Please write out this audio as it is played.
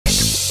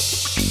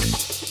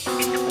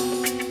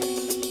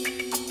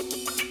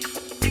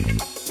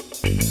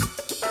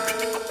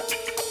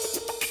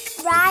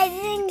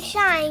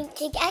shine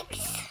to X.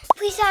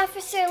 Police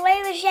Officer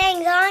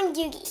Layla-Jane's on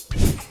duty.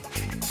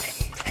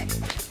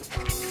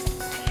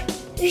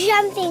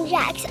 Jumping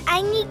jacks.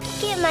 I need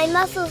to get my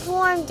muscles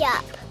warmed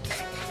up.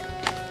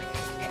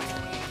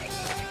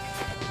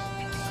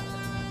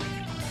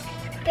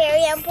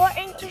 Very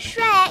important to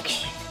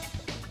stretch.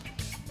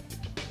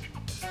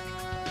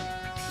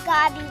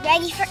 Gotta be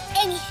ready for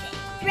anything.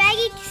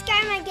 Ready to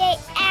start my day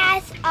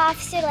as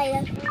Officer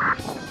Layla.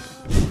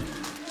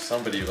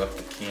 Somebody left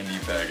the candy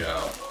bag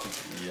out.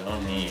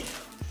 Yummy.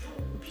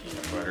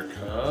 Peanut butter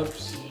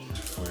cups,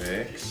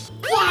 Twix.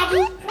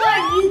 Daddy, what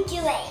are you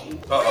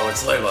doing? Uh-oh,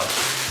 it's Layla.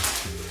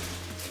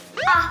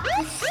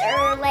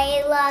 Officer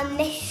Layla,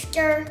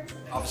 mister.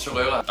 Officer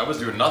Layla, I was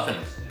doing nothing.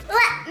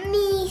 Let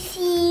me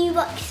see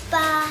what's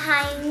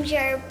behind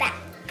your back.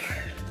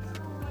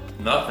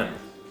 Nothing.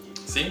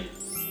 See?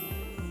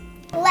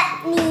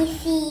 Let me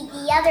see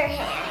the other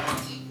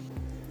hand.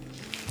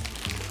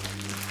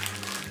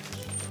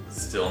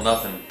 Still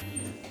nothing.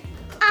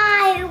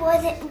 I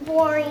wasn't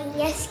boring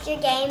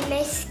yesterday,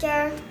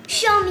 mister.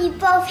 Show me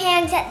both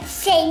hands at the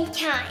same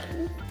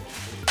time.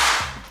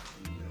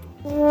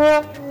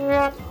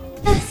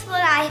 That's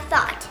what I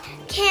thought.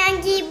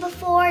 Candy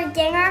before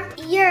dinner?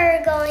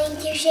 You're going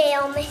to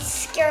jail,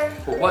 mister.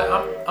 For what?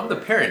 I'm the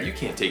parent. You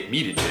can't take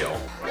me to jail.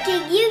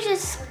 Did you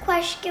just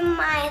question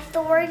my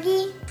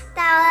authority?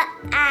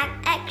 That'll add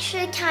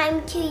extra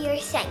time to your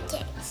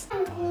sentence.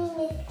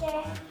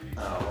 Mister.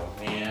 Oh,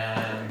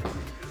 man.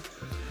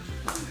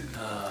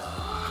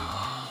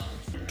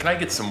 Can I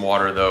get some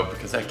water, though?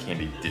 Because that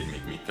candy did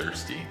make me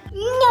thirsty.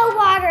 No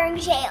water in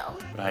jail.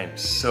 But I am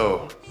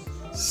so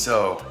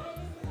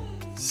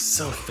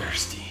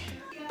thirsty.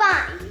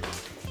 Fine.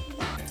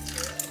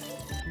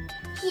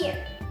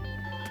 Here.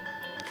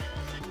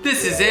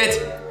 This is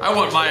it. I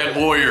want my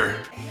lawyer.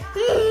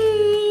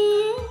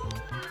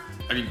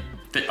 I mean,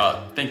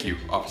 thank you,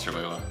 Officer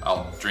Layla.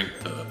 I'll drink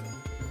the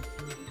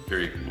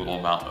very little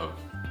amount of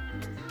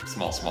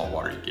small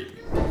water you gave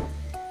me.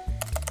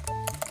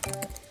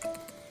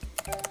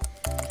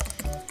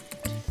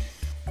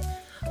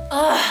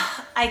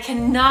 Ugh, I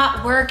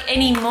cannot work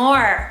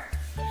anymore.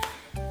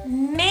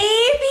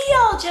 Maybe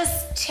I'll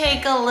just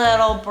take a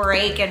little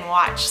break and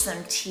watch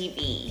some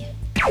TV.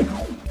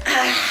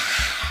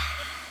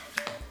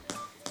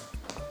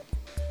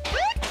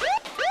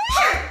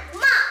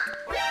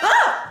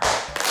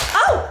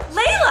 Oh,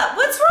 Layla,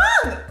 what's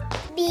wrong?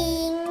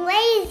 Being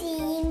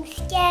lazy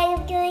instead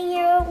of doing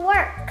your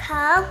work,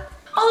 huh?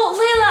 Oh,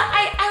 Layla,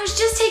 I was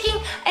just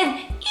taking an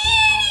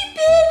itty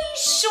bitty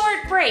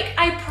short break,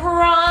 I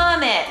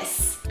promise.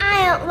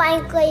 I don't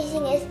like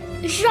laziness.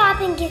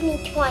 Drop and give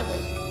me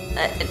 20.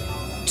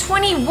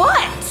 20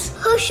 what?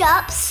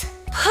 Push-ups.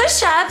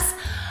 Push-ups?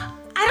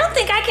 I don't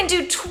think I can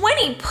do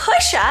 20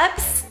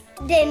 push-ups.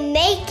 Then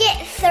make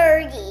it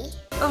 30.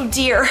 Oh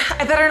dear,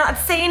 I better not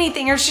say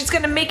anything or she's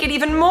gonna make it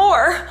even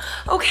more.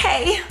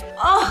 Okay.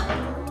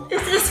 Oh,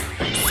 this is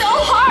so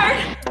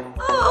hard.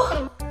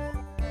 Oh,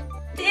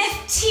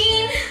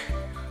 15.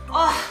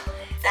 Oh,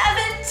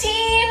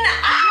 17.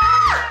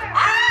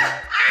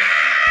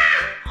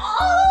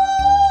 Oh.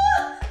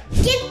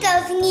 Get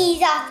those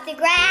knees off the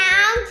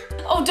ground.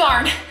 Oh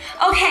darn.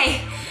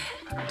 Okay.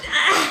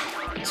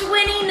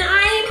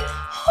 29.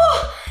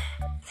 Oh,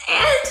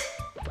 and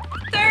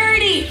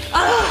 30.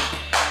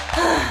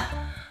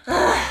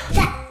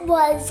 That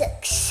was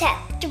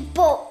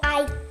acceptable,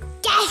 I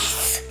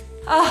guess.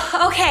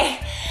 Oh, okay.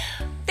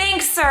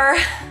 Thanks, sir.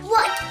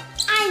 What?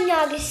 I'm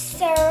not a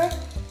sir.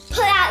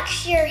 Put out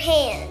your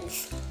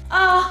hands.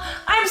 Oh,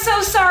 I'm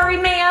so sorry,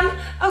 ma'am.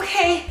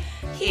 Okay,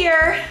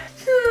 here.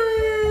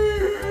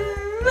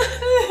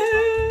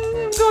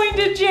 I'm going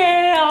to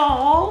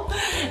jail.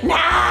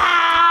 Now!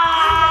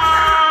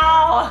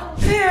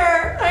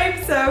 There,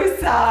 I'm so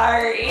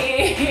sorry.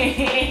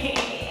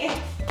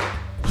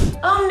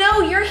 Oh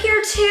no, you're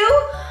here too?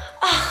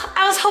 Oh,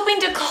 I was hoping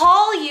to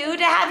call you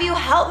to have you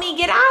help me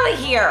get out of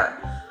here.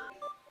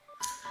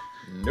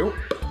 Nope.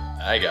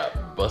 I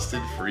got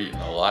busted for eating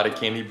a lot of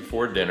candy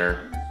before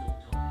dinner.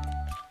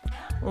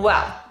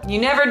 Well, you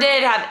never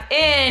did have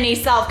any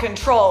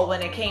self-control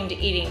when it came to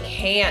eating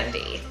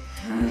candy.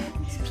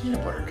 These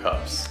peanut butter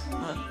cups.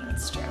 Oh,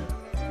 that's true.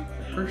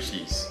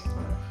 Hershey's.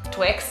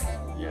 Twix?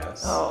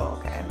 Yes. Oh,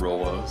 okay.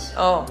 Rolos.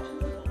 Oh,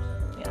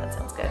 yeah, that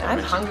sounds good. I'm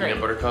hungry.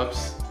 Peanut butter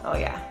cups. Oh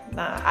yeah,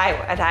 I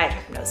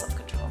have no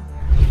self-control.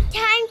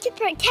 Time to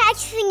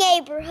protect the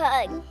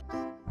neighborhood.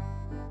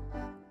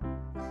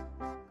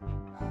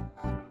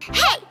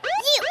 Hey,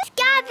 you!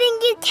 Stop and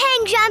do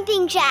 10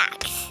 jumping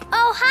jacks.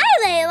 Oh, hi,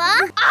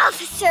 Layla.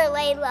 Officer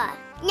Layla.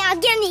 Now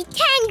give me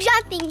 10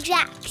 jumping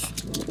jacks.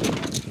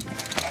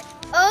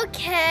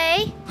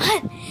 Okay.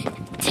 1,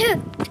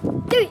 2,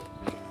 3,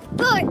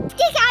 4.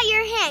 Stick out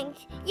your hands.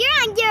 You're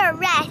under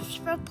arrest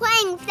for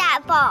playing with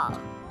that ball.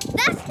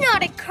 That's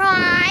not a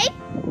crime.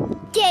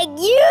 Did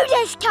you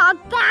just talk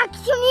back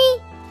to me?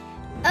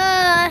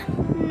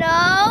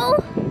 No.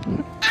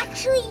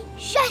 Actually,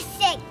 just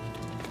sit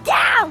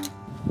down.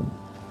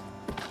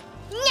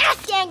 Now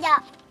stand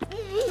up.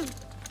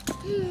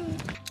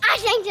 I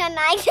think the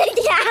I sit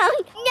down?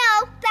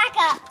 No, back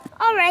up.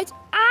 All right,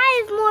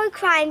 I have more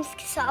crimes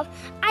to solve.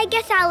 I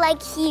guess I'll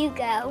let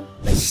Hugo.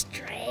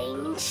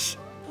 Strange.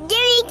 Give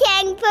me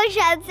 10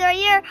 push-ups or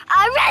you're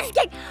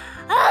arrested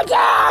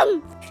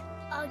again.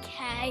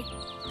 Okay.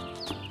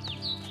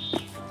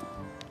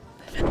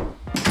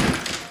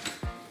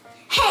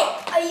 Hey,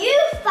 are you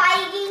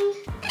fighting?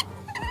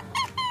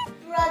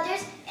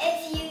 Brothers,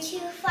 if you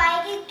two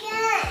fight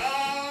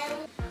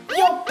again,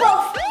 you'll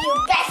both be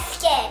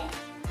arrested.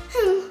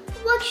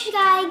 What should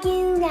I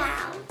do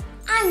now?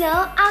 I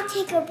know, I'll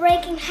take a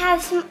break and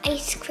have some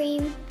ice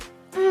cream.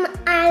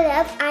 I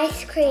love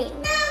ice cream.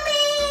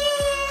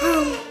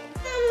 Mommy!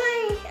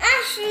 Mommy,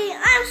 Ashley.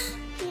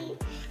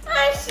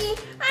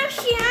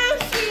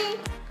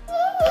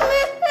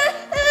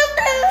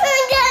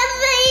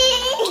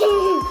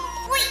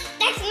 Wait,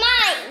 that's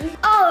mine.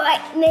 All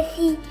right,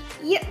 Missy,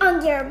 you're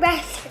under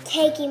arrest for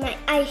taking my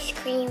ice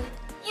cream.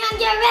 You're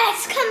under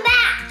arrest. Come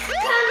back. Come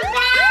back. Come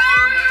back.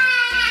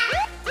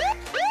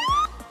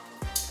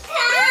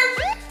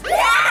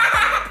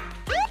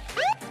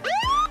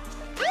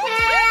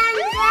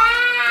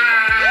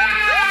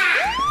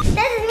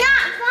 This is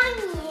not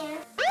funny.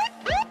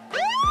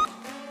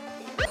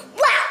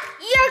 Wow,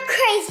 you're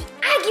crazy.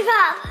 I give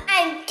up.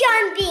 I'm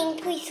done being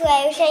police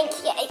Layla-Jane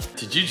today.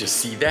 Did you just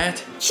see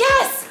that?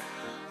 Yes!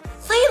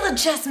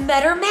 Layla just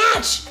met her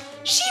match.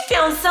 She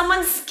found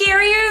someone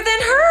scarier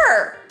than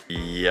her.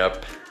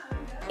 Yep.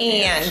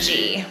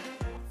 Angie.